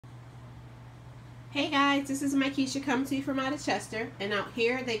Hey guys, this is Keisha coming to you from out of Chester, and out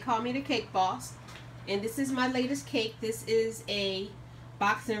here they call me the Cake Boss. And this is my latest cake. This is a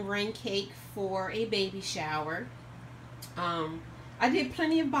boxing ring cake for a baby shower. I did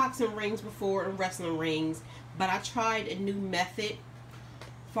plenty of boxing rings before and wrestling rings, but I tried a new method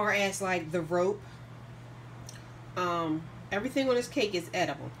far as like the rope. Everything on this cake is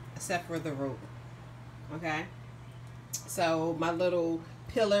edible except for the rope. Okay, so my little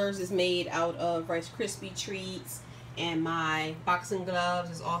pillars is made out of Rice Krispie treats, and my boxing gloves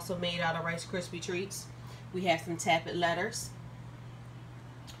is also made out of Rice Krispie treats. We have some tappet letters,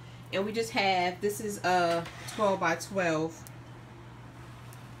 and we just have, this is a 12 by 12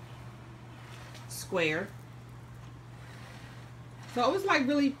 square, so it was like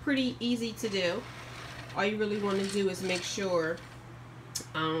really pretty easy to do. All you really want to do is make sure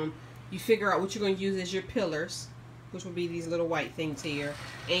you figure out what you're going to use as your pillars, which will be these little white things here,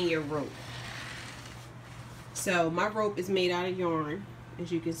 and your rope. So my rope is made out of yarn,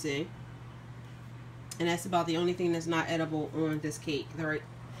 as you can see, and that's about the only thing that's not edible on this cake.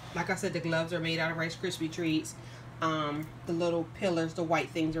 Like I said, the gloves are made out of Rice Krispie treats. The little pillars, the white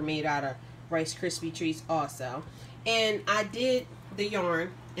things, are made out of Rice Krispie treats also. And I did the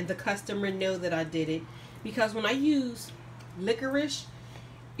yarn, and the customer know that I did it, because when I use licorice,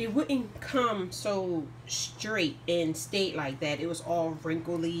 it wouldn't come so straight and stayed like that. It was all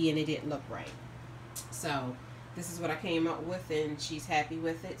wrinkly and it didn't look right. So this is what I came up with, and she's happy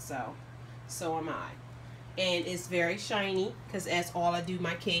with it, so am I. And it's very shiny because as all I do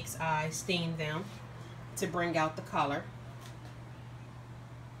my cakes, I steam them to bring out the color.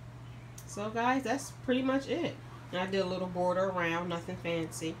 So guys, that's pretty much it. And I did a little border around, nothing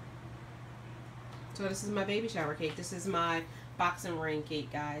fancy. So this is my baby shower cake. This is my boxing ring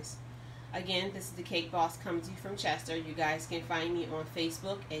cake, guys. Again, this is the Cake Boss coming to you from Chester. You guys can find me on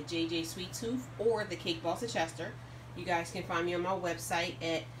Facebook at JJ Sweet Tooth or the Cake Boss of Chester. You guys can find me on my website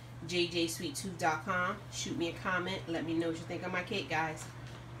at jjsweettooth.com. Shoot me a comment. Let me know what you think of my cake, guys.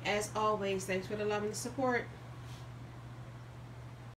 As always, thanks for the love and the support.